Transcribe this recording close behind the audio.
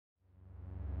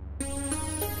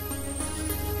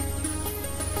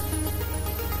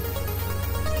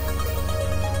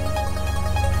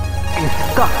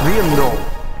Estás viendo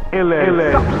el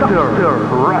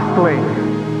Wrestling.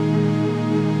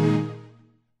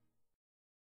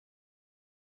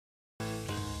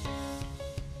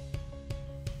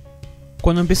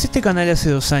 Cuando empecé este canal hace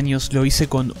 2 años lo hice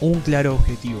con un claro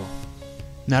objetivo: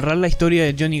 narrar la historia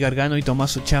de Johnny Gargano y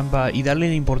Tommaso Ciampa y darle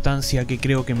la importancia que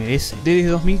creo que merece. Desde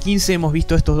 2015 hemos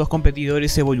visto a estos dos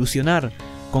competidores evolucionar,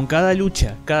 con cada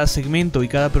lucha, cada segmento y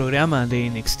cada programa de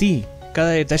NXT.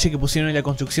 Cada detalle que pusieron en la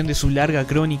construcción de su larga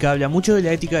crónica habla mucho de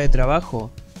la ética de trabajo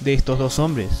de estos dos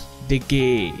hombres, de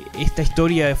que esta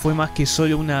historia fue más que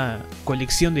solo una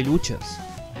colección de luchas.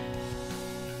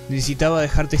 Necesitaba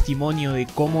dejar testimonio de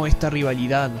cómo esta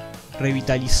rivalidad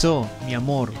revitalizó mi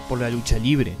amor por la lucha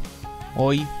libre.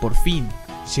 Hoy, por fin,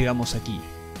 llegamos aquí.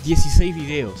 16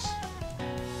 videos,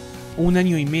 1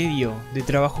 año y medio de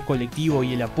trabajo colectivo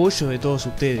y el apoyo de todos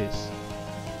ustedes.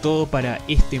 Todo para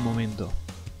este momento.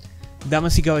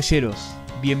 Damas y caballeros,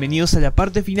 bienvenidos a la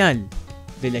parte final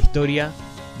de la historia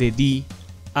de DIY.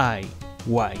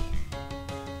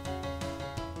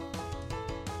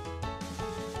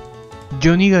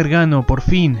 Johnny Gargano por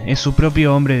fin es su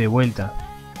propio hombre de vuelta.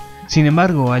 Sin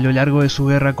embargo, a lo largo de su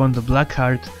guerra contra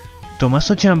Blackheart,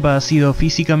 Tommaso Ciampa ha sido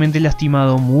físicamente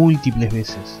lastimado múltiples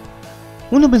veces.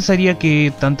 Uno pensaría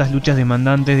que tantas luchas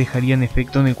demandantes dejarían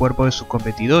efecto en el cuerpo de sus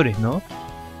competidores, ¿no?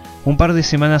 Un par de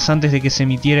semanas antes de que se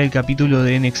emitiera el capítulo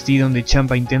de NXT donde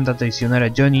Ciampa intenta traicionar a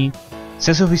Johnny,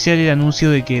 se hace oficial el anuncio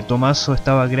de que Tommaso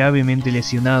estaba gravemente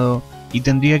lesionado y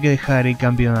tendría que dejar el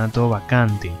campeonato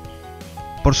vacante.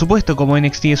 Por supuesto, como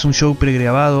NXT es un show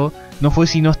pregrabado, no fue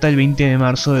sino hasta el 20 de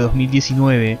marzo de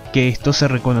 2019 que esto se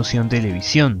reconoció en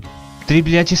televisión.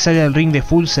 Triple H sale al ring de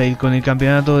Full Sail con el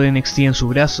campeonato de NXT en su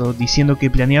brazo, diciendo que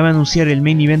planeaba anunciar el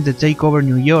main event de TakeOver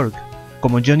New York,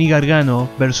 como Johnny Gargano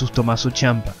vs Tommaso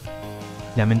Ciampa.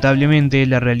 Lamentablemente,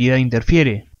 la realidad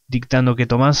interfiere, dictando que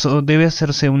Tommaso debe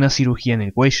hacerse una cirugía en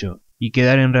el cuello y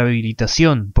quedar en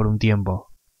rehabilitación por un tiempo.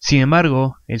 Sin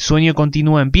embargo, el sueño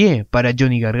continúa en pie para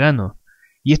Johnny Gargano,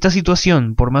 y esta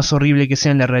situación, por más horrible que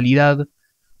sea en la realidad,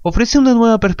 ofrece una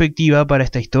nueva perspectiva para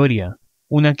esta historia,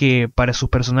 una que, para sus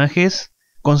personajes,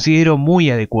 considero muy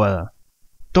adecuada.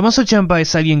 Tommaso Ciampa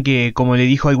es alguien que, como le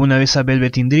dijo alguna vez a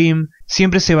Velvet Dream,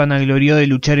 siempre se vanaglorió de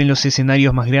luchar en los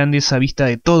escenarios más grandes a vista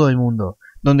de todo el mundo,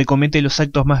 donde comete los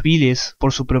actos más viles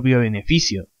por su propio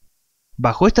beneficio.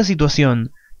 Bajo esta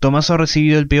situación, Tommaso ha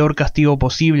recibido el peor castigo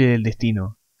posible del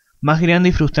destino, más grande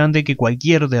y frustrante que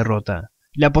cualquier derrota.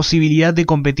 La posibilidad de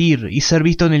competir y ser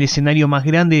visto en el escenario más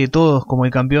grande de todos como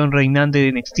el campeón reinante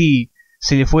de NXT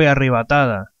se le fue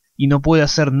arrebatada, y no puede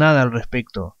hacer nada al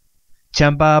respecto.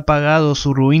 Ciampa ha pagado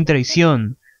su ruin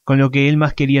traición con lo que él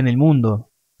más quería en el mundo: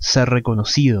 ser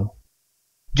reconocido.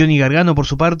 Johnny Gargano, por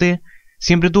su parte,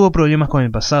 siempre tuvo problemas con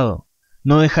el pasado.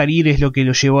 No dejar ir es lo que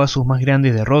lo llevó a sus más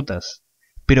grandes derrotas.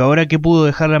 Pero ahora que pudo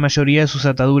dejar la mayoría de sus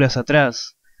ataduras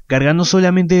atrás, Gargano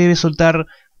solamente debe soltar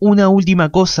una última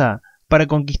cosa para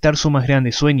conquistar su más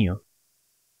grande sueño.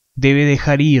 Debe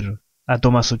dejar ir a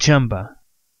Tommaso Ciampa.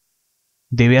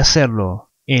 Debe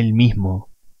hacerlo él mismo.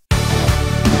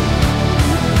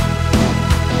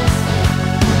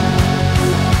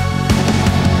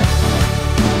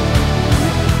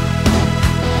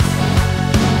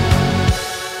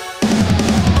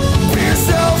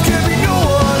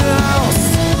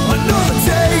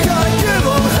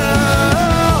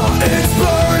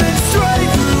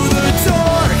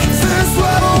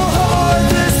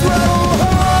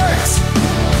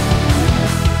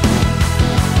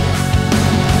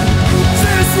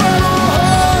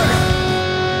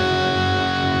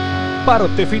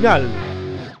 Parte final.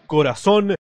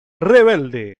 Corazón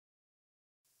rebelde.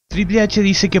 Triple H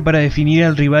dice que para definir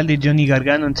al rival de Johnny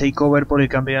Gargano en TakeOver por el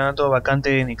campeonato vacante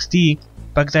de NXT,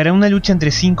 pactará una lucha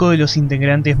entre 5 de los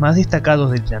integrantes más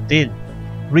destacados del plantel.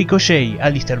 Ricochet,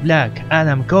 Aleister Black,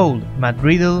 Adam Cole, Matt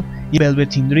Riddle y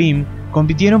Velvet Dream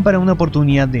compitieron para una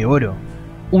oportunidad de oro.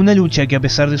 Una lucha que, a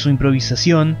pesar de su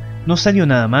improvisación, no salió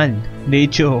nada mal. De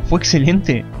hecho, fue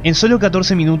excelente. En solo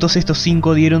 14 minutos estos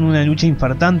 5 dieron una lucha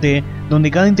infartante, donde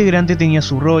cada integrante tenía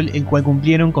su rol, el cual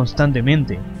cumplieron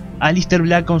constantemente. Aleister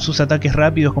Black con sus ataques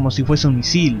rápidos como si fuese un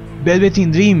misil, Velvet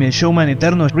Dream, el showman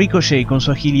eterno Ricochet con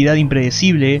su agilidad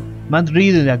impredecible, Matt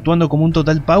Riddle actuando como un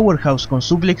total powerhouse con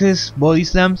suplexes, body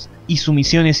slams y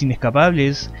sumisiones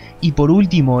inescapables, y por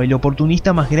último, el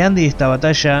oportunista más grande de esta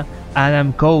batalla,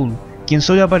 Adam Cole, quien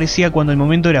solo aparecía cuando el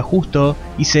momento era justo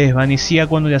y se desvanecía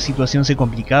cuando la situación se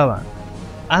complicaba.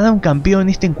 Adam campeó en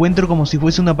este encuentro como si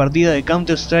fuese una partida de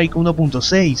Counter-Strike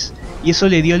 1.6, y eso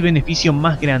le dio el beneficio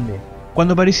más grande.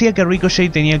 Cuando parecía que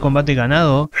Ricochet tenía el combate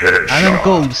ganado, Adam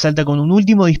Cole salta con un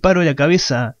último disparo a la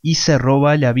cabeza y se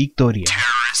roba la victoria.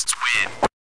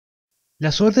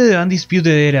 La suerte de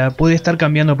Undisputed Era puede estar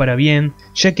cambiando para bien,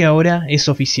 ya que ahora es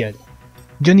oficial.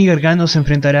 Johnny Gargano se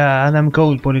enfrentará a Adam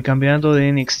Cole por el campeonato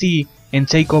de NXT en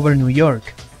TakeOver New York,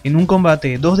 en un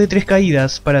combate 2 de 3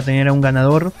 caídas para tener a un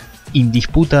ganador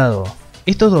indisputado.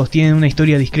 Estos dos tienen una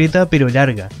historia discreta pero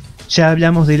larga. Ya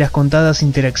hablamos de las contadas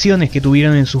interacciones que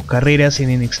tuvieron en sus carreras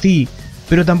en NXT,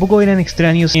 pero tampoco eran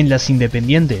extraños en las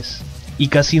independientes. Y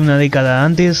casi una década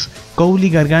antes, Cole y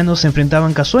Gargano se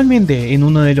enfrentaban casualmente en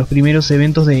uno de los primeros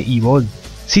eventos de Evolve.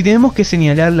 Si tenemos que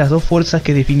señalar las dos fuerzas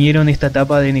que definieron esta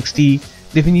etapa de NXT,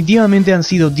 definitivamente han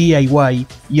sido DIY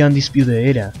y Undisputed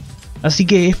Era. Así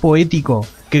que es poético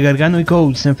que Gargano y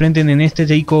Cole se enfrenten en este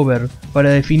takeover para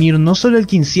definir no solo el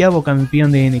 15º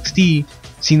campeón de NXT,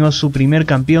 sino a su primer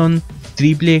campeón,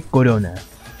 triple corona.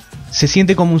 Se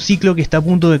siente como un ciclo que está a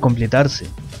punto de completarse.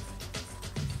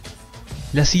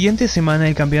 La siguiente semana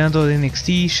el campeonato de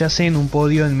NXT yace en un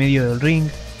podio en medio del ring,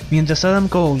 mientras Adam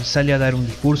Cole sale a dar un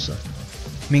discurso.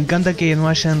 Me encanta que no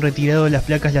hayan retirado las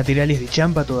placas laterales de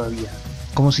Ciampa todavía,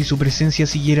 como si su presencia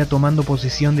siguiera tomando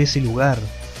posesión de ese lugar,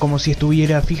 como si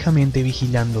estuviera fijamente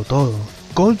vigilando todo.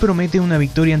 Cole promete una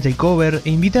victoria en TakeOver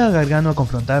e invita a Gargano a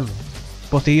confrontarlo.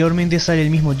 Posteriormente sale el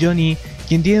mismo Johnny,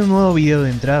 quien tiene un nuevo video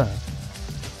de entrada.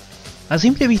 A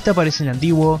simple vista parece el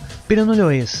antiguo, pero no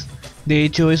lo es. De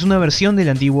hecho, es una versión del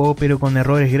antiguo, pero con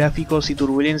errores gráficos y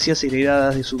turbulencias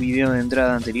heredadas de su video de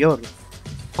entrada anterior.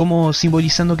 Como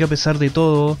simbolizando que a pesar de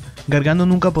todo, Gargano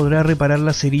nunca podrá reparar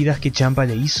las heridas que Ciampa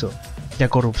le hizo, la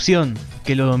corrupción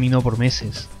que lo dominó por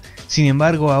meses. Sin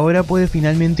embargo, ahora puede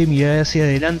finalmente mirar hacia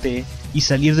adelante y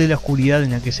salir de la oscuridad en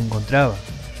la que se encontraba.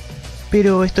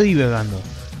 Pero estoy divagando.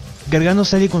 Gargano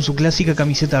sale con su clásica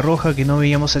camiseta roja que no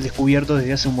veíamos al descubierto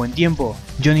desde hace un buen tiempo,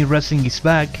 Johnny Wrestling is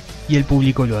back, y el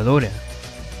público lo adora.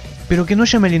 Pero que no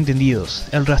haya malentendidos,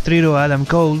 el rastrero Adam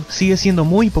Cole sigue siendo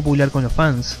muy popular con los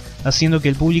fans, haciendo que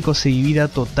el público se divida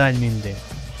totalmente.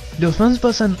 Los fans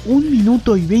pasan 1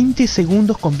 minuto y 20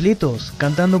 segundos completos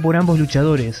cantando por ambos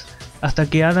luchadores, hasta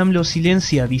que Adam los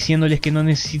silencia diciéndoles que no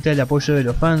necesita el apoyo de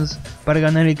los fans para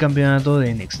ganar el campeonato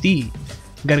de NXT.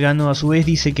 Gargano a su vez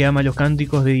dice que ama los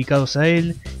cánticos dedicados a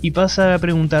él y pasa a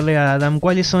preguntarle a Adam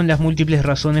cuáles son las múltiples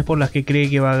razones por las que cree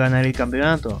que va a ganar el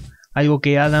campeonato, algo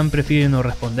que Adam prefiere no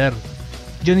responder.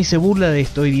 Johnny se burla de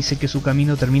esto y dice que su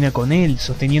camino termina con él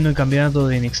sosteniendo el campeonato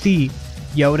de NXT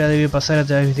y ahora debe pasar a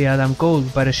través de Adam Cole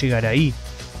para llegar ahí.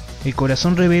 El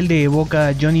corazón rebelde evoca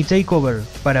a Johnny Takeover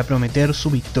para prometer su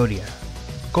victoria.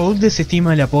 Cole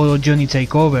desestima el apodo Johnny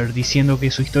Takeover diciendo que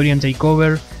su historia en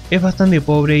Takeover es bastante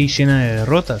pobre y llena de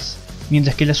derrotas,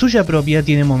 mientras que la suya propia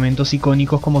tiene momentos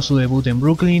icónicos como su debut en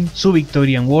Brooklyn, su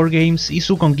victoria en War Games y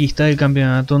su conquista del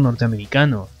campeonato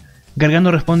norteamericano. Gargano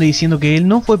responde diciendo que él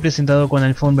no fue presentado con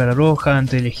alfombra roja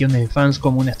ante legiones de fans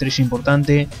como una estrella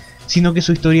importante, sino que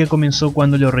su historia comenzó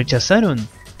cuando lo rechazaron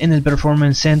en el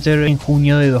Performance Center en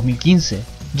junio de 2015.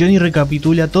 Johnny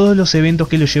recapitula todos los eventos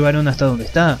que lo llevaron hasta donde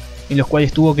está, en los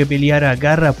cuales tuvo que pelear a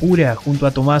garra pura junto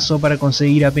a Tommaso para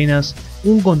conseguir apenas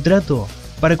un contrato,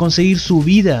 para conseguir su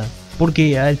vida,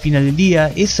 porque al final del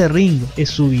día ese ring es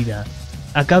su vida.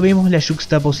 Acá vemos la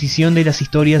yuxtaposición de las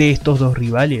historias de estos dos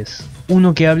rivales.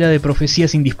 Uno que habla de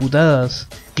profecías indisputadas,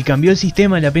 que cambió el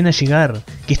sistema al apenas llegar,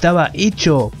 que estaba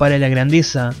hecho para la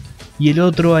grandeza, y el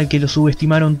otro al que lo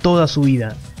subestimaron toda su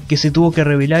vida, que se tuvo que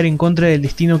rebelar en contra del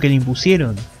destino que le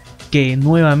impusieron, que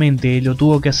nuevamente lo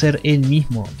tuvo que hacer él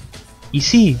mismo. Y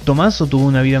sí, Tommaso tuvo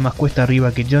una vida más cuesta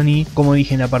arriba que Johnny, como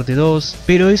dije en la parte 2,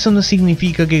 pero eso no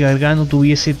significa que Gargano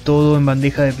tuviese todo en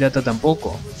bandeja de plata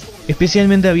tampoco,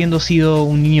 especialmente habiendo sido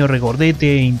un niño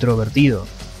regordete e introvertido.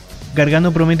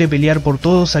 Gargano promete pelear por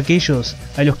todos aquellos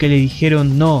a los que le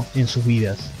dijeron no en sus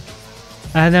vidas.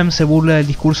 Adam se burla del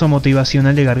discurso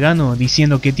motivacional de Gargano,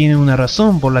 diciendo que tiene una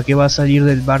razón por la que va a salir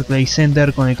del Barclays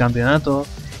Center con el campeonato,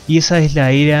 y esa es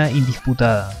la era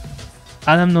indisputada.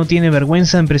 Adam no tiene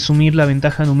vergüenza en presumir la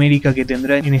ventaja numérica que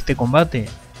tendrá en este combate,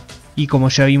 y como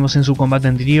ya vimos en su combate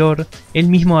anterior, él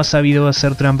mismo ha sabido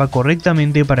hacer trampa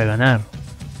correctamente para ganar.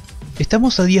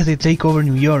 Estamos a días de TakeOver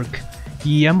New York,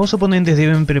 y ambos oponentes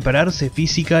deben prepararse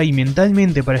física y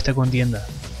mentalmente para esta contienda.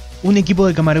 Un equipo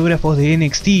de camarógrafos de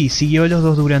NXT siguió a los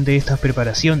dos durante estas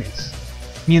preparaciones.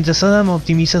 Mientras Adam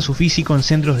optimiza su físico en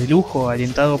centros de lujo,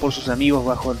 alentado por sus amigos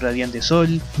bajo el radiante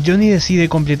sol, Johnny decide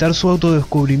completar su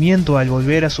autodescubrimiento al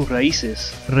volver a sus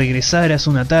raíces, regresar a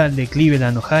su natal de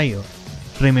Cleveland, Ohio,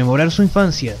 rememorar su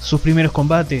infancia, sus primeros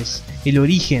combates, el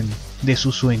origen de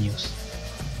sus sueños.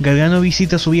 Gargano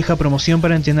visita su vieja promoción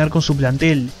para entrenar con su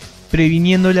plantel,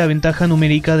 previniendo la ventaja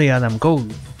numérica de Adam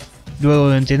Cole. Luego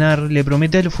de entrenar, le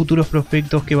promete a los futuros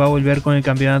prospectos que va a volver con el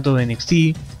campeonato de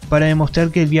NXT para demostrar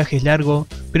que el viaje es largo,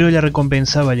 pero la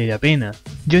recompensa vale la pena.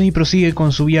 Johnny prosigue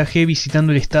con su viaje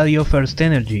visitando el estadio First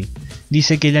Energy.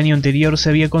 Dice que el año anterior se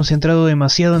había concentrado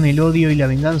demasiado en el odio y la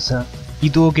venganza,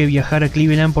 y tuvo que viajar a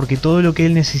Cleveland porque todo lo que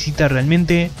él necesita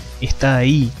realmente está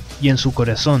ahí, y en su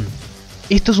corazón.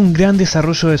 Esto es un gran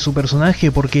desarrollo de su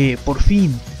personaje porque, por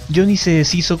fin, Johnny se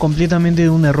deshizo completamente de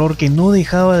un error que no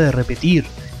dejaba de repetir,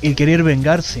 el querer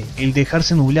vengarse, el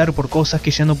dejarse nublar por cosas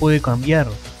que ya no puede cambiar.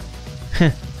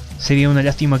 Sería una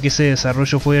lástima que ese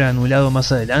desarrollo fuera anulado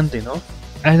más adelante, ¿no?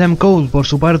 Adam Cole, por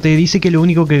su parte, dice que lo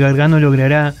único que Gargano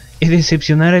logrará es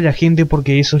decepcionar a la gente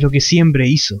porque eso es lo que siempre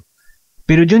hizo.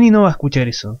 Pero Johnny no va a escuchar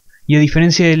eso, y a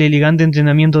diferencia del elegante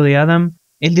entrenamiento de Adam,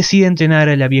 él decide entrenar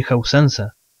a la vieja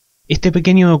usanza. Este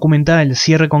pequeño documental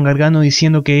cierra con Gargano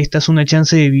diciendo que esta es una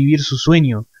chance de vivir su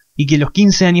sueño, y que los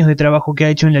 15 años de trabajo que ha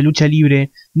hecho en la lucha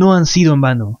libre no han sido en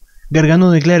vano. Gargano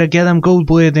declara que Adam Cole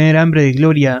puede tener hambre de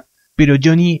gloria, pero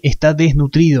Johnny está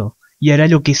desnutrido, y hará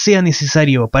lo que sea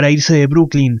necesario para irse de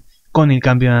Brooklyn con el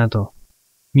campeonato.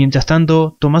 Mientras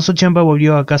tanto, Tommaso Ciampa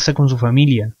volvió a casa con su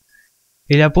familia.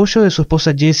 El apoyo de su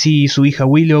esposa Jessie y su hija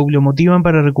Willow lo motivan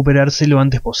para recuperarse lo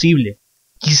antes posible,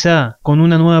 quizá con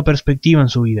una nueva perspectiva en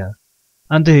su vida.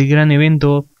 Antes del gran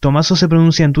evento, Tommaso se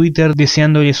pronuncia en Twitter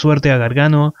deseándole suerte a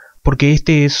Gargano porque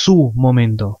este es su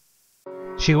momento.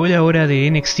 Llegó la hora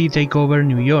de NXT TakeOver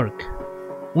New York.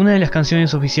 Una de las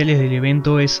canciones oficiales del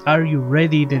evento es Are You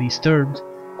Ready de Disturbed,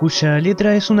 cuya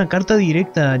letra es una carta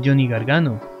directa a Johnny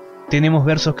Gargano. Tenemos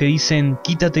versos que dicen: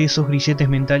 quítate esos grilletes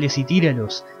mentales y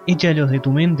tíralos, échalos de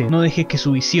tu mente, no dejes que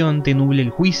su visión te nuble el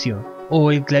juicio.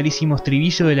 O el clarísimo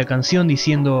estribillo de la canción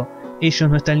diciendo: ellos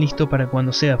no están listos para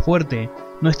cuando seas fuerte,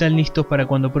 no están listos para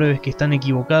cuando pruebes que están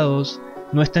equivocados,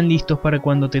 no están listos para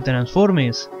cuando te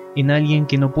transformes en alguien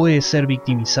que no puede ser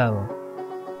victimizado.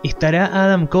 ¿Estará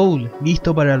Adam Cole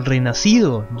listo para el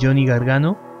renacido Johnny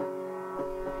Gargano?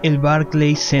 El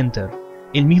Barclays Center,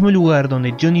 el mismo lugar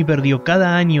donde Johnny perdió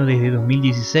cada año desde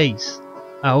 2016,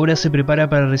 ahora se prepara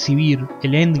para recibir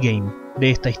el endgame de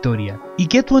esta historia. ¿Y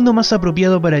qué atuendo más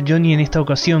apropiado para Johnny en esta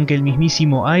ocasión que el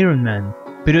mismísimo Iron Man?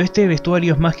 Pero este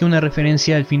vestuario es más que una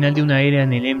referencia al final de una era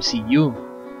en el MCU.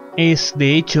 Es,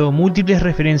 de hecho, múltiples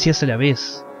referencias a la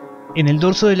vez. En el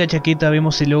dorso de la chaqueta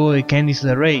vemos el logo de Candice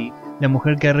LeRae, la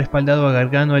mujer que ha respaldado a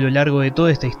Gargano a lo largo de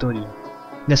toda esta historia.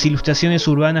 Las ilustraciones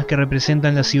urbanas que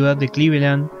representan la ciudad de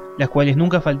Cleveland, las cuales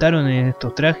nunca faltaron en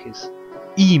estos trajes.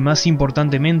 Y, más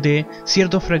importantemente,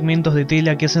 ciertos fragmentos de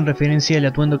tela que hacen referencia al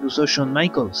atuendo que usó Shawn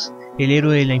Michaels, el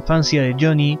héroe de la infancia de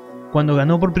Johnny, cuando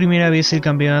ganó por primera vez el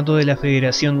campeonato de la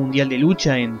Federación Mundial de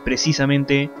Lucha en,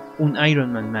 precisamente, un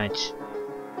Iron Man match.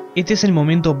 Este es el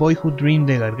momento Boyhood Dream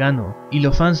de Gargano, y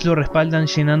los fans lo respaldan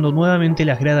llenando nuevamente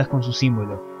las gradas con su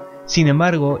símbolo. Sin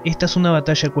embargo, esta es una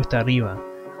batalla cuesta arriba.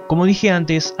 Como dije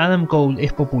antes, Adam Cole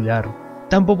es popular,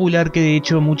 tan popular que de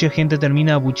hecho mucha gente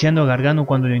termina abucheando a Gargano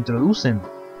cuando lo introducen.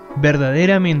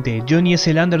 Verdaderamente, Johnny es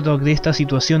el underdog de esta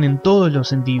situación en todos los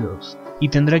sentidos, y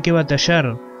tendrá que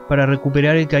batallar para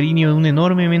recuperar el cariño de un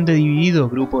enormemente dividido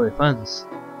grupo de fans.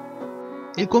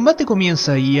 El combate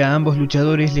comienza y a ambos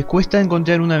luchadores les cuesta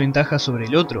encontrar una ventaja sobre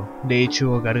el otro. De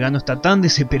hecho, Gargano está tan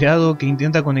desesperado que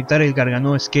intenta conectar el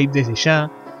Gargano Escape desde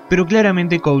ya, pero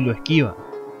claramente Cole lo esquiva.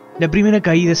 La primera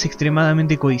caída es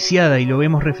extremadamente codiciada y lo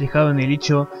vemos reflejado en el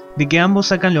hecho de que ambos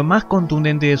sacan lo más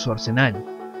contundente de su arsenal.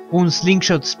 Un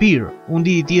Slingshot Spear, un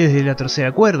DDT desde la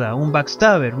tercera cuerda, un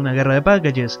Backstabber, una guerra de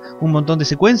packages, un montón de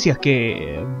secuencias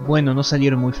que, bueno, no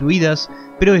salieron muy fluidas,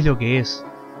 pero es lo que es.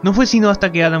 No fue sino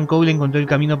hasta que Adam Cole encontró el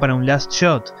camino para un Last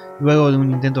Shot, luego de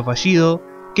un intento fallido,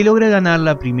 que logra ganar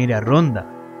la primera ronda.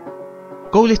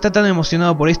 Cole está tan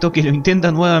emocionado por esto que lo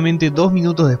intenta nuevamente 2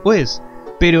 minutos después,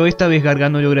 pero esta vez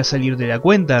Gargano logra salir de la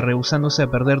cuenta, rehusándose a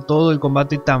perder todo el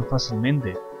combate tan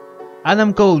fácilmente.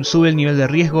 Adam Cole sube el nivel de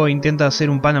riesgo e intenta hacer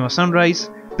un Panama Sunrise,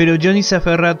 pero Johnny se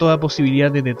aferra a toda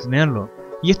posibilidad de detenerlo,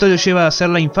 y esto lo lleva a hacer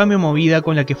la infame movida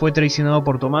con la que fue traicionado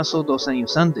por Tommaso 2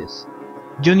 años antes.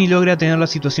 Johnny logra tener la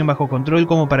situación bajo control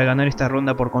como para ganar esta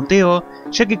ronda por conteo,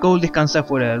 ya que Cole descansa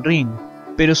fuera del ring,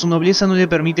 pero su nobleza no le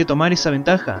permite tomar esa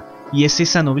ventaja, y es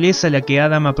esa nobleza la que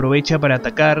Adam aprovecha para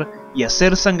atacar y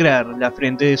hacer sangrar la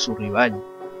frente de su rival.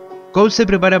 Cole se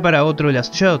prepara para otro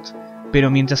Last Shot,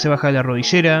 pero mientras se baja la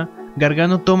rodillera,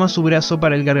 Gargano toma su brazo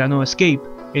para el Gargano Escape,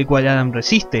 el cual Adam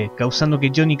resiste, causando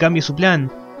que Johnny cambie su plan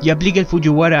y aplique el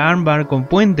Fujiwara Armbar con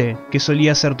puente que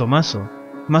solía hacer Tommaso.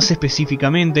 Más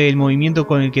específicamente, el movimiento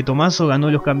con el que Tommaso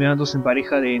ganó los campeonatos en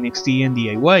pareja de NXT en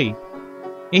DIY.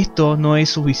 Esto no es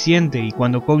suficiente y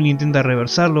cuando Cole intenta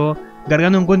reversarlo,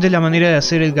 Gargano encuentra la manera de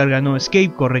hacer el Gargano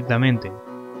Escape correctamente.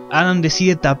 Adam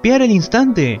decide tapear al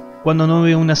instante cuando no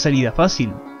ve una salida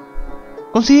fácil.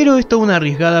 Considero esto una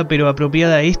arriesgada pero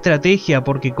apropiada estrategia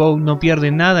porque Cole no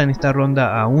pierde nada en esta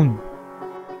ronda aún.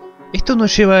 Esto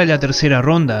nos lleva a la tercera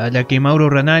ronda, a la que Mauro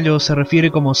Ranallo se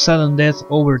refiere como Sudden Death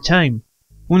Overtime,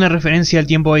 una referencia al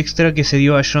tiempo extra que se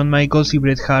dio a Shawn Michaels y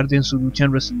Bret Hart en su lucha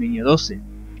en WrestleMania 12.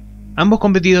 Ambos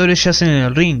competidores yacen en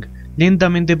el ring,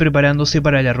 lentamente preparándose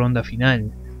para la ronda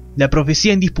final. La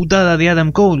profecía indisputada de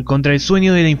Adam Cole contra el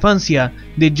sueño de la infancia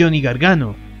de Johnny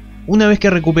Gargano. Una vez que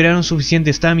recuperaron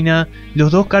suficiente estamina,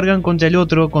 los dos cargan contra el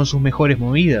otro con sus mejores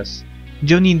movidas.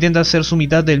 Johnny intenta hacer su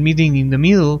mitad del Meeting in the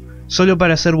Middle, solo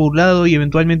para ser burlado y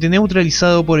eventualmente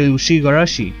neutralizado por el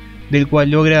Ushigarashi, del cual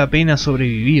logra apenas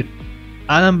sobrevivir.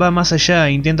 Adam va más allá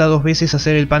e intenta 2 veces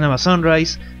hacer el Panama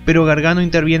Sunrise, pero Gargano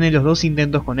interviene en los 2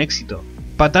 intentos con éxito.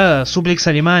 Patadas, suplex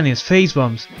alemanes,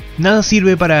 facebombs, nada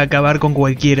sirve para acabar con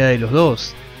cualquiera de los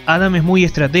dos. Adam es muy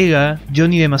estratega,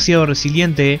 Johnny demasiado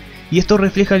resiliente, y esto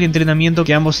refleja el entrenamiento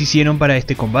que ambos hicieron para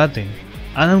este combate.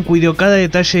 Adam cuidó cada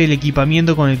detalle del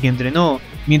equipamiento con el que entrenó,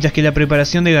 mientras que la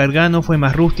preparación de Gargano fue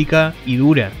más rústica y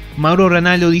dura. Mauro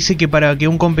Ranallo dice que para que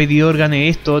un competidor gane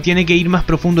esto, tiene que ir más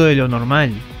profundo de lo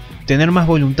normal, tener más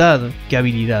voluntad que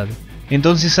habilidad.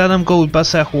 Entonces Adam Cole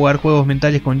pasa a jugar juegos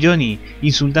mentales con Johnny,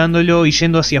 insultándolo y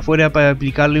yendo hacia afuera para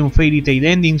aplicarle un fairy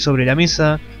tale ending sobre la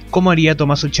mesa, como haría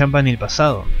Tommaso Ciampa en el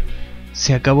pasado.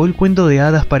 ¿Se acabó el cuento de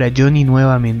hadas para Johnny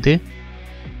nuevamente?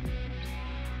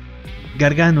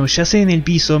 Gargano yace en el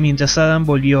piso mientras Adam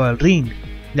volvió al ring.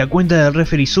 La cuenta del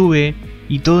referee sube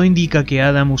y todo indica que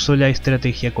Adam usó la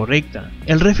estrategia correcta.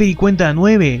 El referee cuenta a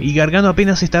 9 y Gargano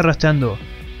apenas se está arrastrando.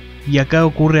 Y acá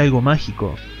ocurre algo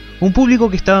mágico. Un público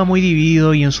que estaba muy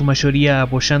dividido y en su mayoría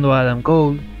apoyando a Adam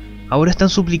Cole, ahora están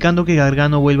suplicando que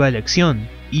Gargano vuelva a la acción.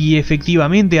 Y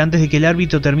efectivamente, antes de que el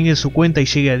árbitro termine su cuenta y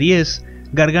llegue a 10,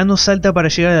 Gargano salta para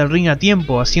llegar al ring a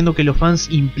tiempo, haciendo que los fans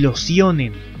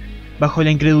implosionen. Bajo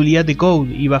la incredulidad de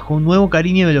Cole y bajo un nuevo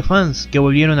cariño de los fans que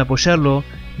volvieron a apoyarlo,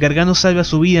 Gargano salva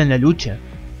su vida en la lucha.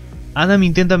 Adam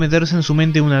intenta meterse en su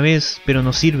mente una vez, pero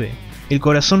no sirve. El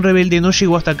corazón rebelde no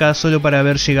llegó hasta acá solo para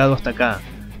haber llegado hasta acá.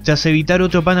 Tras evitar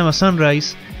otro Panama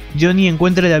Sunrise, Johnny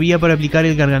encuentra la vía para aplicar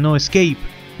el Gargano Escape,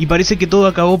 y parece que todo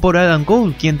acabó por Adam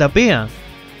Cole, quien tapea.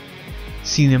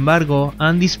 Sin embargo,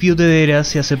 Indisputada Era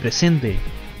se hace presente,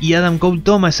 y Adam Cole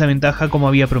toma esa ventaja como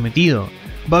había prometido.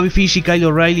 Bobby Fish y Kyle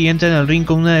O'Reilly entran al ring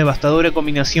con una devastadora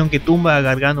combinación que tumba a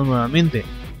Gargano nuevamente.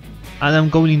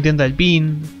 Adam Cole intenta el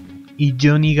pin, y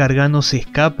Johnny Gargano se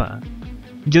escapa.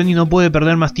 Johnny no puede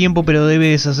perder más tiempo, pero debe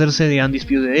deshacerse de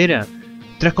Indisputada Era.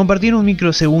 Tras compartir un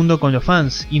microsegundo con los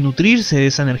fans y nutrirse de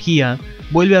esa energía,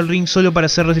 vuelve al ring solo para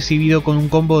ser recibido con un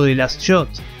combo de Last Shot.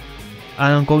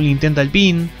 Adam Cole intenta el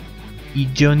pin, y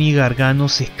Johnny Gargano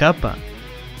se escapa.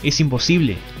 Es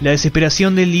imposible. La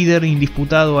desesperación del líder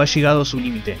indisputado ha llegado a su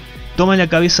límite. Toma la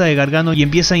cabeza de Gargano y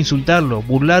empieza a insultarlo,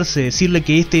 burlarse, decirle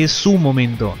que este es su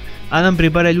momento. Adam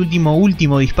prepara el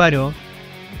último disparo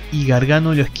y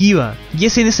Gargano lo esquiva. Y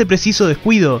es en ese preciso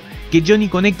descuido que Johnny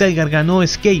conecta el Gargano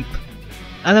Escape.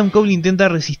 Adam Cole intenta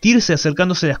resistirse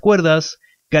acercándose a las cuerdas.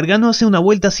 Gargano hace una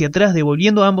vuelta hacia atrás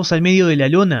devolviendo a ambos al medio de la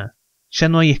lona. Ya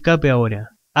no hay escape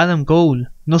ahora. Adam Cole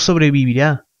no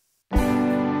sobrevivirá.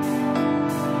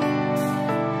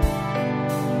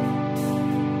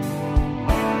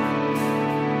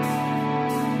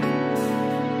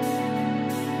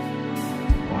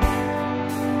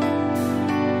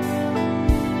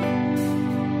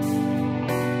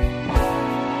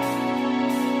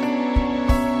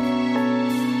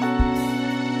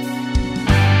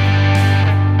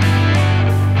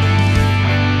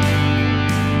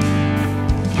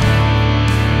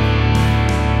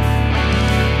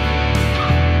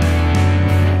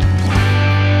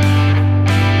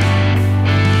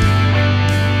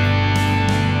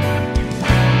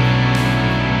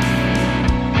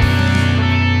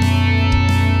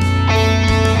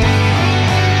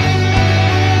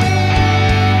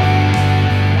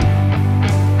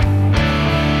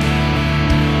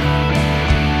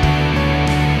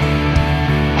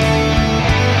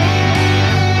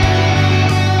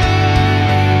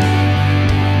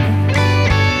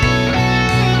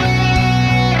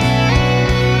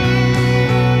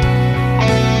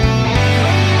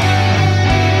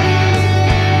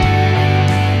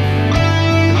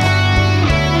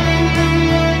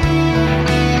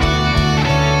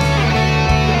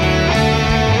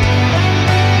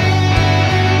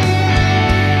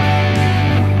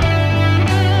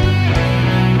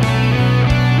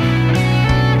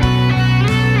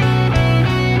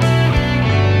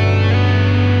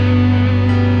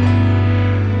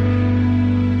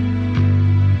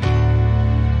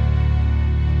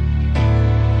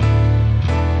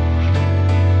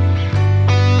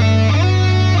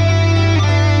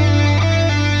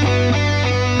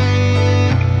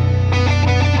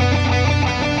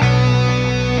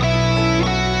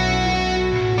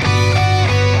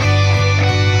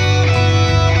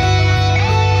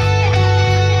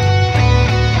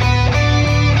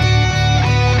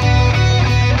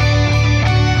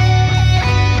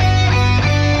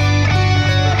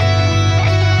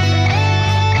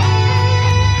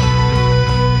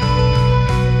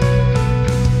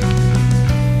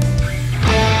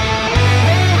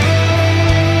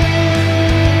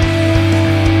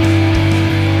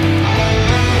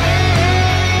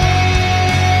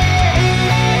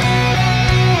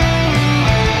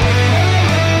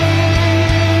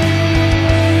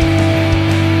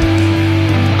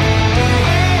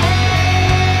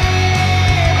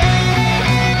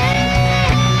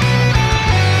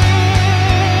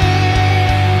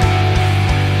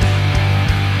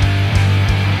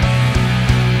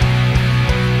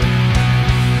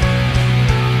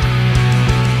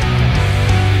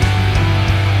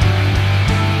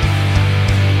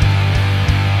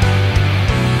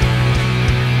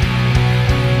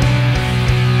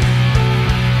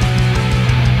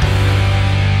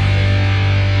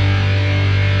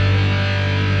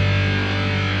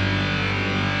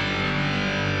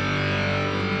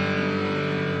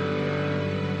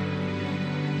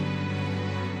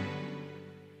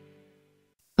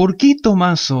 ¿Por qué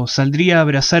Tommaso saldría a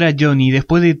abrazar a Johnny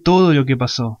después de todo lo que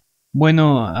pasó?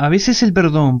 Bueno, a veces el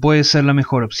perdón puede ser la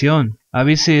mejor opción. A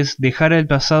veces dejar el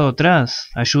pasado atrás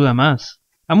ayuda más.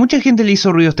 A mucha gente le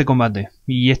hizo ruido este combate,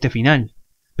 y este final.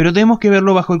 Pero tenemos que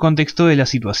verlo bajo el contexto de la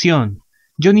situación.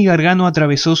 Johnny Gargano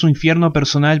atravesó su infierno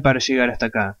personal para llegar hasta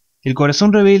acá. El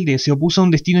corazón rebelde se opuso a un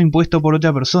destino impuesto por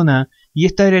otra persona, y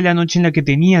esta era la noche en la que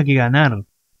tenía que ganar.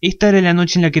 Esta era la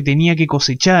noche en la que tenía que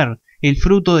cosechar el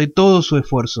fruto de todo su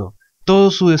esfuerzo,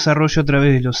 todo su desarrollo a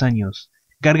través de los años.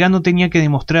 Gargano tenía que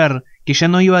demostrar que ya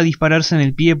no iba a dispararse en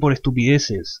el pie por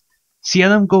estupideces. Si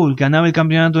Adam Cole ganaba el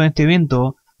campeonato en este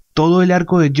evento, todo el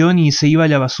arco de Johnny se iba a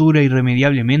la basura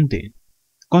irremediablemente.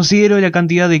 Considero la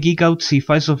cantidad de kickouts y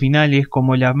falsos finales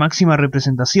como la máxima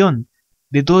representación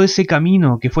de todo ese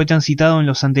camino que fue transitado en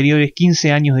los anteriores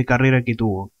 15 años de carrera que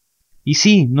tuvo. Y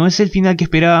sí, no es el final que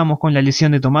esperábamos con la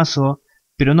lesión de Tommaso,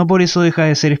 pero no por eso deja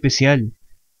de ser especial.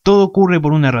 Todo ocurre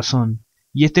por una razón,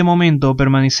 y este momento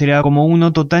permanecerá como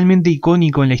uno totalmente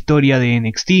icónico en la historia de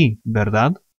NXT,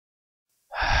 ¿verdad?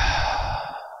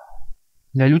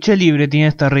 La lucha libre tiene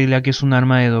esta regla que es un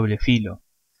arma de doble filo.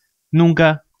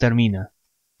 Nunca termina.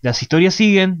 Las historias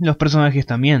siguen, los personajes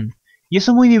también, y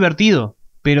eso es muy divertido,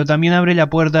 pero también abre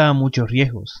la puerta a muchos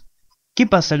riesgos. ¿Qué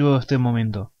pasa luego de este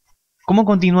momento? ¿Cómo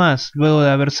continúas luego de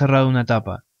haber cerrado una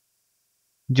etapa?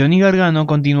 Johnny Gargano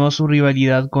continuó su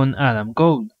rivalidad con Adam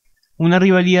Cole, una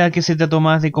rivalidad que se trató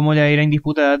más de cómo la era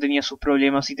indisputada tenía sus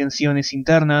problemas y tensiones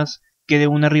internas que de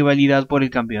una rivalidad por el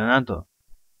campeonato.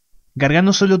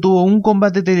 Gargano solo tuvo un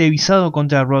combate televisado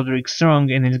contra Roderick Strong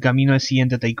en el camino al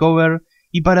siguiente takeover,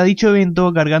 y para dicho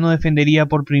evento Gargano defendería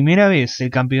por primera vez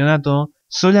el campeonato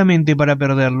solamente para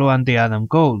perderlo ante Adam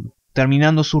Cole,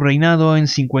 terminando su reinado en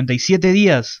 57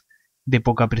 días de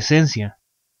poca presencia.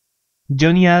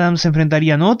 Johnny y Adam se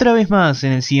enfrentarían otra vez más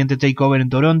en el siguiente takeover en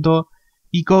Toronto,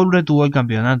 y Cole retuvo el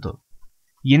campeonato.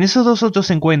 Y en esos dos otros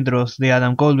encuentros de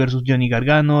Adam Cole vs Johnny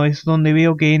Gargano es donde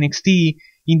veo que NXT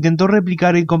intentó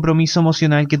replicar el compromiso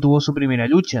emocional que tuvo su primera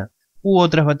lucha, u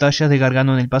otras batallas de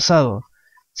Gargano en el pasado.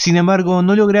 Sin embargo,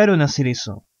 no lograron hacer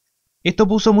eso. Esto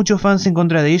puso muchos fans en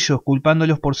contra de ellos,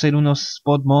 culpándolos por ser unos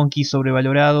spot monkeys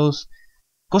sobrevalorados,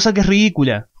 cosa que es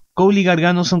ridícula. Cole y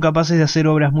Gargano son capaces de hacer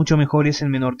obras mucho mejores en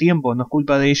menor tiempo, no es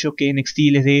culpa de ellos que NXT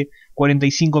les dé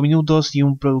 45 minutos y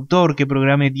un productor que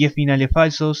programe 10 finales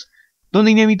falsos,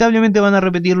 donde inevitablemente van a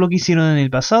repetir lo que hicieron en el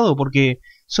pasado, porque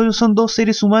solo son dos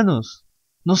seres humanos.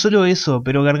 No solo eso,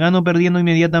 pero Gargano perdiendo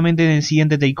inmediatamente en el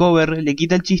siguiente takeover le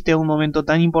quita el chiste a un momento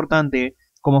tan importante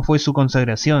como fue su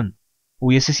consagración.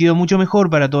 Hubiese sido mucho mejor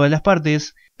para todas las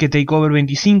partes que Takeover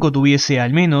 25 tuviese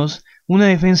al menos una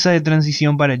defensa de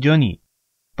transición para Johnny,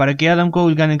 para que Adam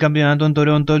Cole gane el campeonato en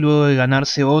Toronto luego de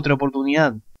ganarse otra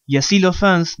oportunidad, y así los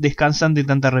fans descansan de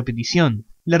tanta repetición.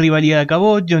 La rivalidad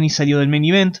acabó, Johnny salió del main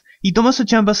event, y Tommaso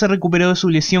Ciampa se recuperó de su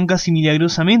lesión casi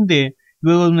milagrosamente,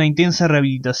 luego de una intensa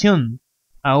rehabilitación.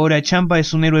 Ahora Ciampa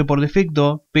es un héroe por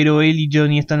defecto, pero él y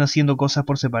Johnny están haciendo cosas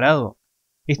por separado.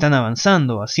 Están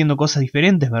avanzando, haciendo cosas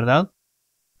diferentes, ¿verdad?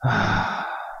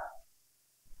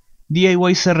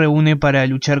 DIY se reúne para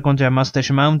luchar contra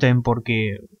Mustache Mountain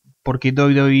porque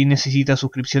WWE necesita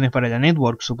suscripciones para la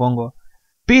network, supongo.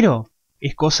 Pero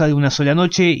es cosa de una sola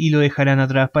noche y lo dejarán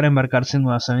atrás para embarcarse en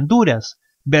nuevas aventuras,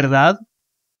 ¿verdad?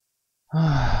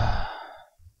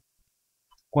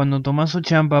 Cuando Tommaso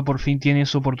Ciampa por fin tiene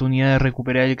su oportunidad de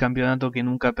recuperar el campeonato que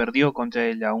nunca perdió contra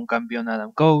el aún campeón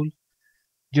Adam Cole,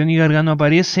 Johnny Gargano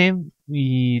aparece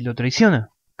y lo traiciona,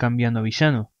 cambiando a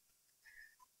villano.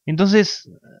 Entonces,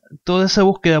 toda esa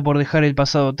búsqueda por dejar el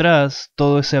pasado atrás,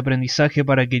 todo ese aprendizaje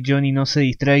para que Johnny no se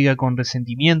distraiga con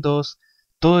resentimientos,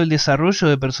 todo el desarrollo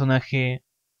de personaje,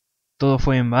 todo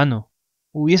fue en vano.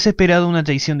 Hubiese esperado una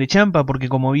traición de Ciampa porque,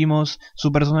 como vimos,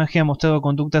 su personaje ha mostrado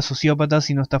conductas sociópatas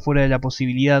y no está fuera de la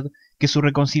posibilidad que su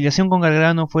reconciliación con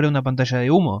Gargano fuera una pantalla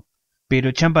de humo.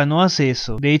 Pero Ciampa no hace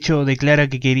eso, de hecho declara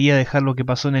que quería dejar lo que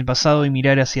pasó en el pasado y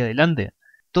mirar hacia adelante.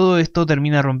 Todo esto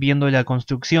termina rompiendo la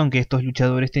construcción que estos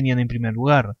luchadores tenían en primer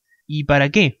lugar. ¿Y para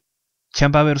qué?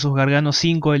 ¿Ciampa vs Gargano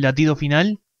 5 el latido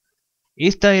final?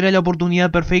 Esta era la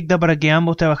oportunidad perfecta para que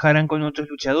ambos trabajaran con otros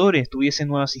luchadores, tuviesen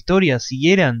nuevas historias,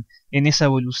 siguieran en esa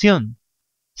evolución.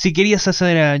 Si querías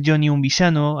hacer a Johnny un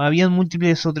villano, habían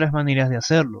múltiples otras maneras de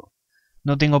hacerlo.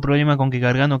 No tengo problema con que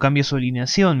Gargano cambie su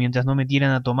alineación mientras no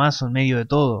metieran a Tommaso en medio de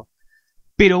todo.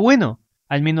 Pero bueno,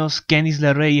 al menos Candice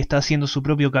LeRae está haciendo su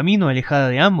propio camino alejada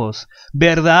de ambos,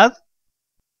 ¿verdad?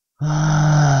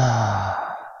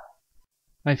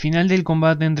 Al final del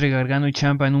combate entre Gargano y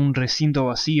Ciampa en un recinto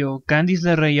vacío, Candice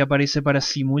LeRae aparece para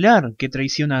simular que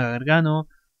traiciona a Gargano,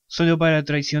 solo para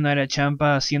traicionar a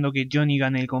Ciampa haciendo que Johnny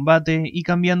gane el combate y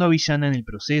cambiando a villana en el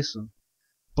proceso.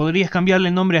 Podrías cambiarle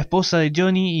el nombre a esposa de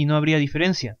Johnny y no habría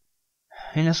diferencia.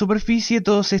 En la superficie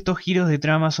todos estos giros de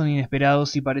trama son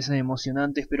inesperados y parecen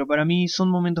emocionantes, pero para mí son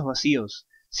momentos vacíos,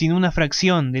 sin una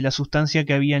fracción de la sustancia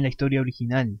que había en la historia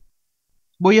original.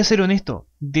 Voy a ser honesto,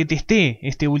 detesté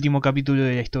este último capítulo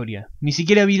de la historia, ni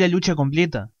siquiera vi la lucha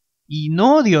completa. Y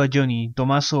no odio a Johnny,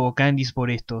 Tommaso o Candice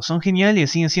por esto, son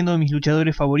geniales, siguen siendo mis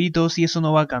luchadores favoritos y eso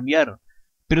no va a cambiar.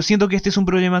 Pero siento que este es un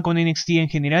problema con NXT en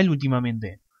general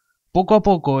últimamente. Poco a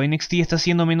poco NXT está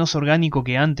siendo menos orgánico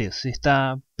que antes,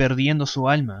 está perdiendo su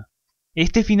alma.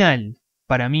 Este final,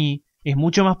 para mí, es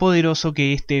mucho más poderoso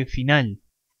que este final.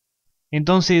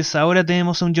 Entonces, ahora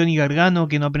tenemos a un Johnny Gargano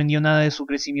que no aprendió nada de su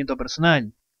crecimiento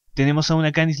personal. Tenemos a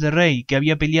una Candice LeRae que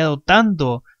había peleado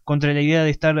tanto contra la idea de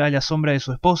estar a la sombra de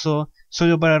su esposo,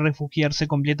 solo para refugiarse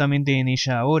completamente en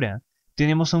ella ahora.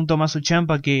 Tenemos a un Tommaso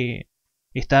Ciampa que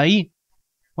está ahí.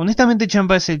 Honestamente,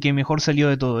 Ciampa es el que mejor salió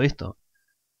de todo esto.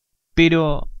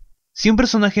 Pero si un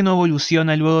personaje no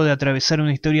evoluciona luego de atravesar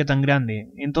una historia tan grande,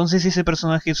 entonces ese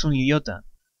personaje es un idiota.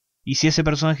 Y si ese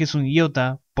personaje es un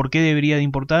idiota, ¿por qué debería de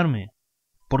importarme?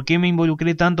 ¿Por qué me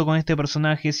involucré tanto con este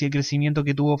personaje si el crecimiento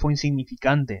que tuvo fue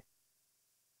insignificante?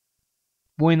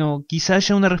 Bueno, quizá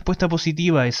haya una respuesta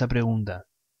positiva a esa pregunta.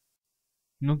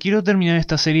 No quiero terminar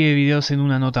esta serie de videos en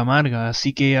una nota amarga,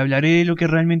 así que hablaré de lo que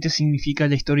realmente significa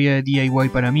la historia de DIY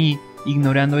para mí,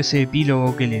 ignorando ese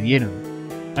epílogo que le dieron.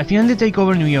 Al final de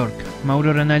Takeover New York,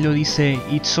 Mauro Ranallo dice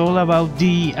 "It's all about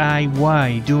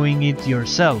DIY, doing it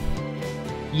yourself".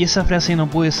 Y esa frase no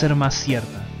puede ser más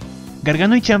cierta.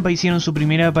 Gargano y Ciampa hicieron su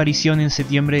primera aparición en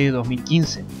septiembre de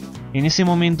 2015. En ese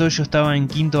momento yo estaba en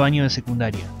quinto año de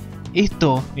secundaria.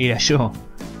 Esto era yo.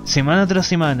 Semana tras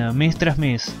semana, mes tras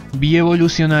mes, vi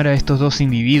evolucionar a estos dos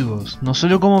individuos, no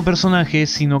solo como personajes,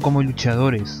 sino como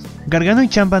luchadores. Gargano y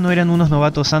Ciampa no eran unos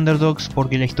novatos underdogs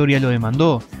porque la historia lo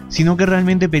demandó, sino que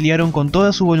realmente pelearon con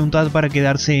toda su voluntad para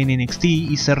quedarse en NXT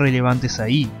y ser relevantes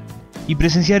ahí. Y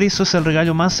presenciar eso es el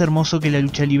regalo más hermoso que la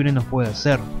lucha libre nos puede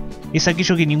hacer. Es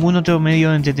aquello que ningún otro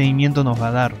medio de entretenimiento nos va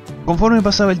a dar. Conforme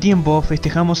pasaba el tiempo,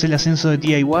 festejamos el ascenso de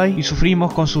DIY y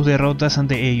sufrimos con sus derrotas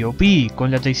ante AOP,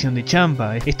 con la traición de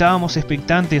Ciampa. Estábamos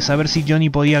expectantes a ver si Johnny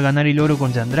podía ganar el oro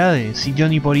contra Andrade, si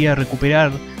Johnny podía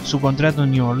recuperar su contrato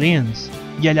en New Orleans.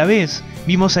 Y a la vez,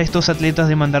 vimos a estos atletas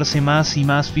demandarse más y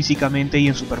más físicamente y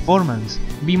en su performance.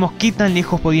 Vimos qué tan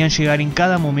lejos podían llegar en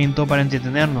cada momento para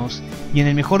entretenernos y en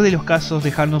el mejor de los casos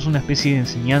dejarnos una especie de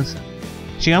enseñanza.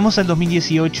 Llegamos al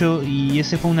 2018 y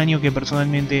ese fue un año que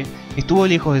personalmente estuvo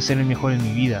lejos de ser el mejor en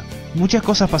mi vida. Muchas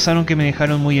cosas pasaron que me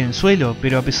dejaron muy en el suelo,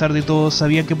 pero a pesar de todo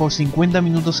sabía que por 50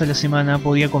 minutos a la semana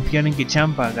podía confiar en que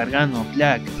Ciampa, Gargano,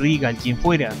 Black, Regal, quien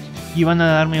fuera, iban a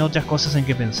darme otras cosas en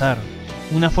que pensar.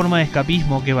 Una forma de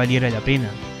escapismo que valiera la pena,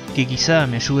 que quizá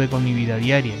me ayude con mi vida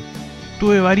diaria.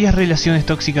 Tuve varias relaciones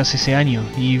tóxicas ese año,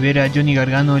 y ver a Johnny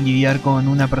Gargano lidiar con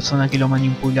una persona que lo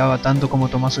manipulaba tanto como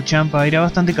Tommaso Ciampa era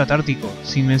bastante catártico,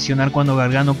 sin mencionar cuando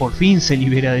Gargano por fin se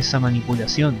libera de esa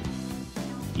manipulación.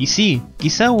 Y sí,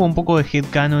 quizá hubo un poco de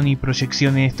headcanon y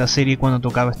proyección en esta serie cuando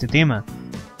tocaba este tema,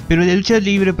 pero la lucha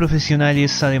libre profesional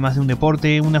es, además de un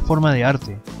deporte, una forma de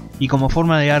arte, y como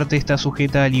forma de arte está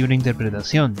sujeta a libre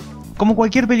interpretación. Como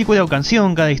cualquier película o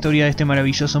canción, cada historia de este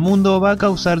maravilloso mundo va a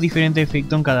causar diferente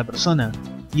efecto en cada persona,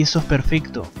 y eso es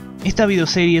perfecto. Esta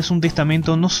videoserie es un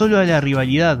testamento no solo a la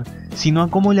rivalidad, sino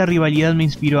a cómo la rivalidad me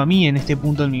inspiró a mí en este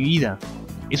punto en mi vida.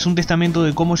 Es un testamento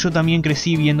de cómo yo también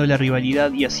crecí viendo la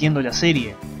rivalidad y haciendo la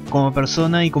serie, como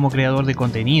persona y como creador de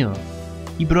contenido.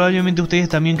 Y probablemente ustedes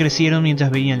también crecieron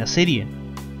mientras veían la serie.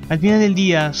 Al final del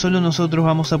día, solo nosotros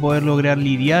vamos a poder lograr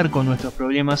lidiar con nuestros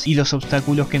problemas y los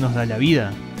obstáculos que nos da la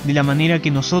vida, de la manera que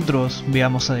nosotros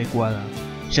veamos adecuada,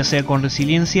 ya sea con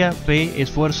resiliencia, fe,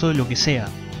 esfuerzo, lo que sea.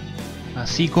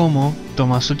 Así como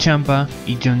Tommaso Ciampa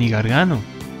y Johnny Gargano.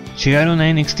 Llegaron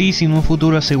a NXT sin un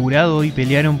futuro asegurado y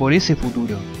pelearon por ese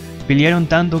futuro. Pelearon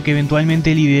tanto que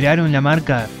eventualmente lideraron la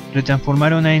marca,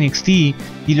 retransformaron a NXT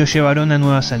y lo llevaron a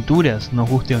nuevas alturas, nos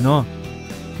guste o no.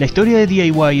 La historia de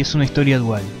DIY es una historia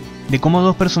dual, de cómo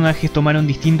dos personajes tomaron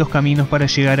distintos caminos para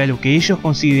llegar a lo que ellos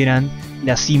consideran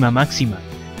la cima máxima,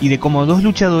 y de cómo dos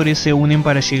luchadores se unen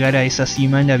para llegar a esa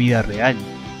cima en la vida real.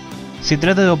 Se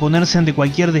trata de oponerse ante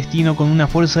cualquier destino con una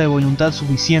fuerza de voluntad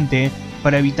suficiente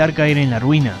para evitar caer en la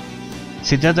ruina.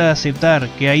 Se trata de aceptar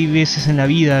que hay veces en la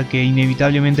vida que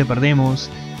inevitablemente perdemos,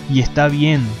 y está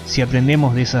bien si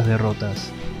aprendemos de esas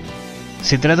derrotas.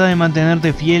 Se trata de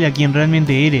mantenerte fiel a quien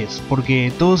realmente eres,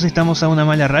 porque todos estamos a una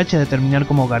mala racha de terminar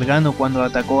como Gargano cuando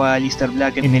atacó a Aleister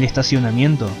Black en el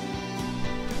estacionamiento.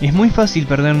 Es muy fácil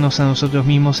perdernos a nosotros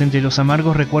mismos entre los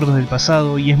amargos recuerdos del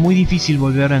pasado y es muy difícil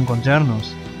volver a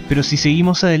encontrarnos, pero si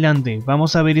seguimos adelante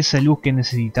vamos a ver esa luz que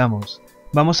necesitamos,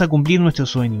 vamos a cumplir nuestro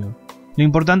sueño. Lo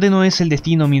importante no es el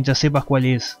destino mientras sepas cuál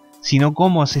es, sino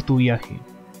cómo haces tu viaje.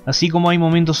 Así como hay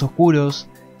momentos oscuros,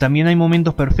 también hay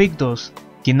momentos perfectos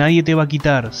que nadie te va a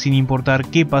quitar sin importar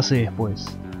qué pase después.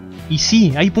 Y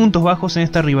sí, hay puntos bajos en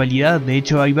esta rivalidad, de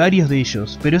hecho hay varios de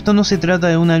ellos, pero esto no se trata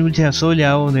de una lucha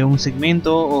sola o de un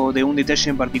segmento o de un detalle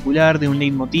en particular, de un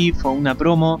leitmotiv o una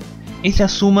promo. Es la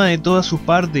suma de todas sus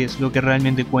partes lo que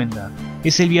realmente cuenta.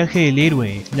 Es el viaje del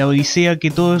héroe, la odisea que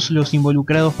todos los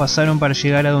involucrados pasaron para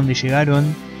llegar a donde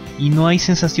llegaron, y no hay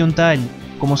sensación tal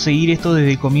como seguir esto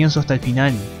desde el comienzo hasta el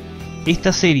final.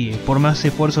 Esta serie, por más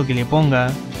esfuerzo que le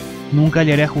ponga, nunca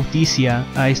le hará justicia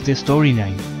a este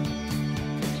storyline.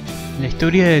 La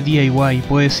historia de DIY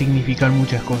puede significar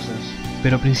muchas cosas,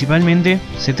 pero principalmente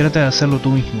se trata de hacerlo tú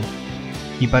mismo.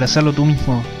 Y para hacerlo tú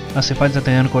mismo, hace falta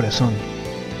tener corazón.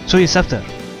 Soy Esta,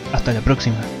 hasta la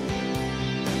próxima.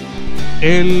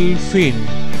 El fin.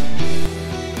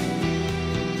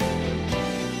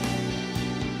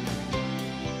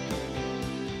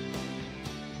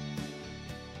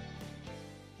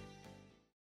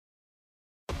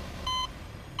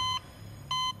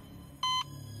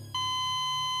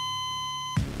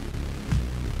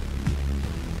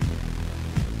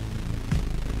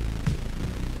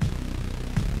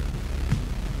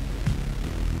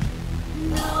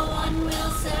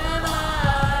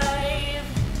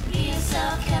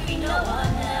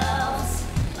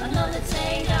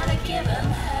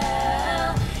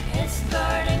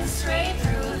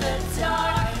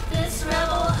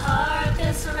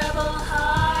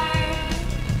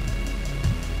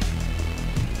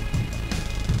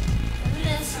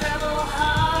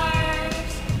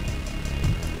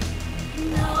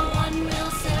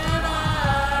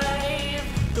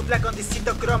 Con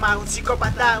distinto croma, un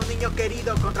psicópata, un niño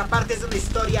querido, contrapartes de una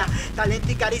historia,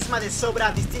 talento y carisma de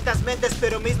sobra, distintas mentes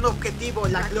pero mismo objetivo,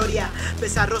 la gloria.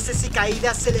 Pese a roces y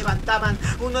caídas se levantaban,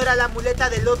 uno era la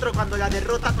muleta del otro cuando la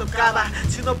derrota tocaba.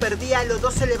 Si uno perdía, los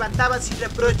dos se levantaban sin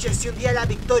reproches, y un día la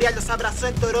victoria los abrazó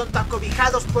en Toronto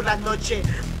acobijados por la noche.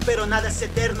 Pero nada es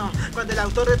eterno, cuando el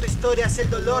autor de tu historia es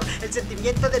el dolor, el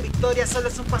sentimiento de victoria solo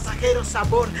es un pasajero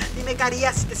sabor. Dime qué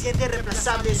harías si te sientes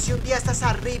irreemplazable, si un día estás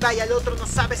arriba y al otro no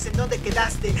sabes en dónde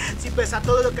quedaste. Si pese a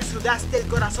todo lo que sudaste el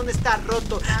corazón está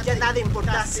roto, ya nada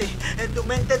importase. En tu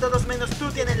mente todos menos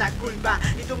tú tienen la culpa,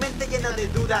 y tu mente llena de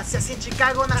dudas. Y así en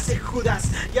Chicago nace Judas,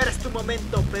 y ahora es tu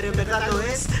momento, pero en verdad lo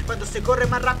es. Cuando se corre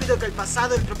más rápido que el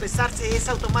pasado, el tropezarse es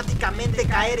automáticamente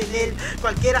caer en él.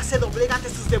 Cualquiera se doblega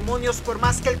ante sus demonios por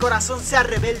más que el corazón sea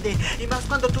rebelde, y más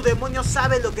cuando tu demonio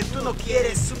sabe lo que tú no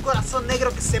quieres. Un corazón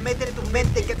negro que se mete en tu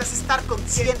mente, que te hace estar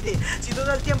consciente. Si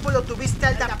todo el tiempo lo tuviste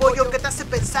al de apoyo, que te hace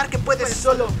pensar que puedes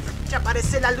solo. Que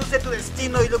aparece la luz de tu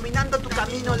destino, iluminando tu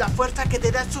camino, la fuerza que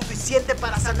te da es suficiente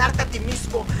para sanarte a ti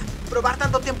mismo. Probar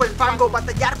tanto tiempo el fango,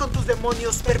 batallar con tus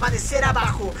demonios, permanecer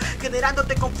abajo,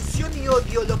 generándote confusión y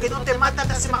odio. Lo que no te mata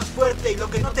te hace más fuerte, y lo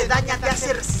que no te daña te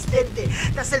hace resistente.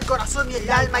 Te hace el corazón y el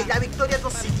alma, y la victoria es lo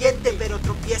siguiente. Pero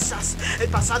tropiezas, el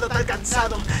pasado te ha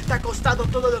alcanzado, te ha costado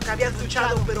todo lo que habías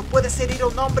luchado. Pero puedes herir a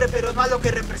un hombre, pero no a lo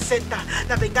que representa.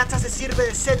 La venganza se sirve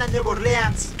de cena en Nueva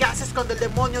Orleans. ¿Qué haces cuando el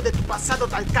demonio de tu pasado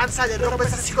te alcanza? Le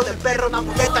rompes a ese hijo de perro una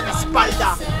muleta en la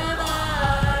espalda.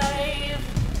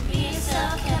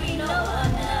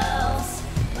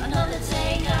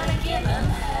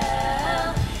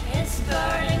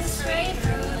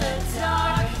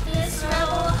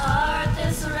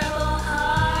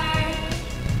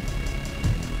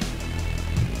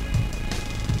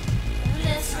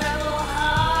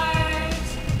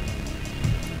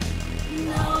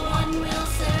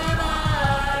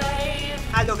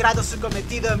 Ha logrado su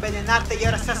cometido, envenenarte, y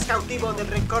ahora estás cautivo del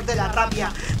rencor de la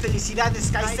rabia. Felicidades,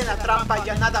 caíste en la trampa,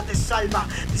 ya nada te salva.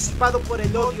 Disipado por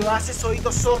el odio, haces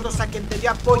oídos sordos a quien te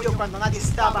dio apoyo cuando nadie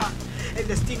estaba. El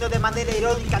destino de manera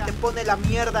irónica te pone la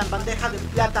mierda en bandeja de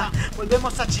plata.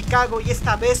 Volvemos a Chicago y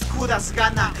esta vez Judas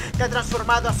gana. Te ha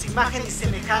transformado a su imagen y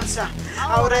semejanza.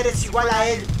 Ahora eres igual a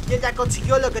él, y él ya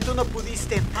consiguió lo que tú no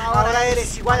pudiste. Ahora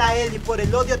eres igual a él y por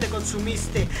el odio te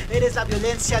consumiste. Eres la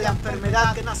violencia, la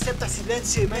enfermedad que no acepta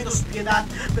silencio y menos piedad.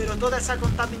 Pero toda esa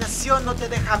contaminación no te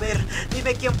deja ver.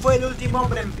 Dime quién fue el último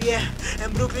hombre en pie.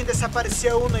 En Brooklyn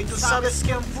desapareció uno, y tú sabes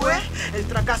quién fue. El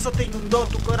fracaso te inundó,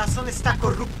 tu corazón está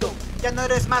corrupto. Ya no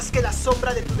eres más que la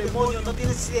sombra de tu demonio, no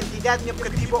tienes identidad ni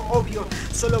objetivo obvio.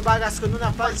 Solo vagas con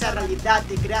una falsa realidad,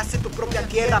 te creaste tu propia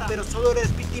tierra, pero solo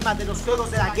eres víctima de los juegos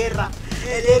de la guerra.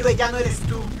 El héroe ya no eres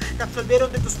tú. Te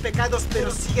absolvieron de tus pecados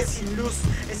pero sigues sin luz.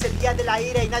 Es el día de la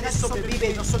ira y nadie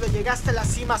sobrevive. No solo llegaste a la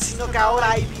cima sino que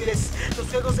ahora ahí vives. Los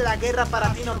juegos de la guerra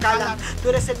para ti no calan. Tú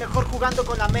eres el mejor jugando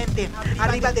con la mente.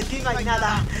 Arriba de ti no hay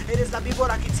nada. Eres la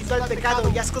víbora que incitó al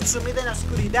pecado y has consumido en la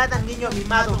oscuridad al niño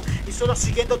mimado. Y solo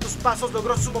siguiendo tus pasos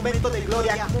logró su momento de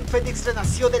gloria. Como un fénix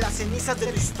renació de las cenizas de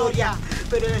tu historia.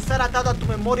 Pero el estar atado a tu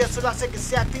memoria solo hace que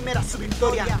sea efímera su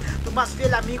victoria. Tu más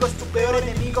fiel amigo es tu peor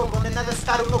enemigo, condenado a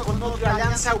estar uno con otro,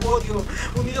 alianza u odio,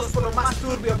 unidos por lo más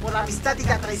turbio, por la amistad y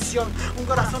la traición. Un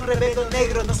corazón rebelde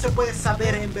negro no se puede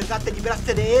saber. ¿En verdad te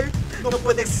libraste de él? No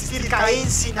puede existir Caín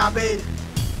sin Abel.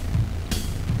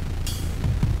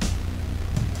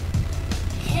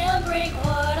 Can't break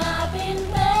what I've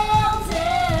been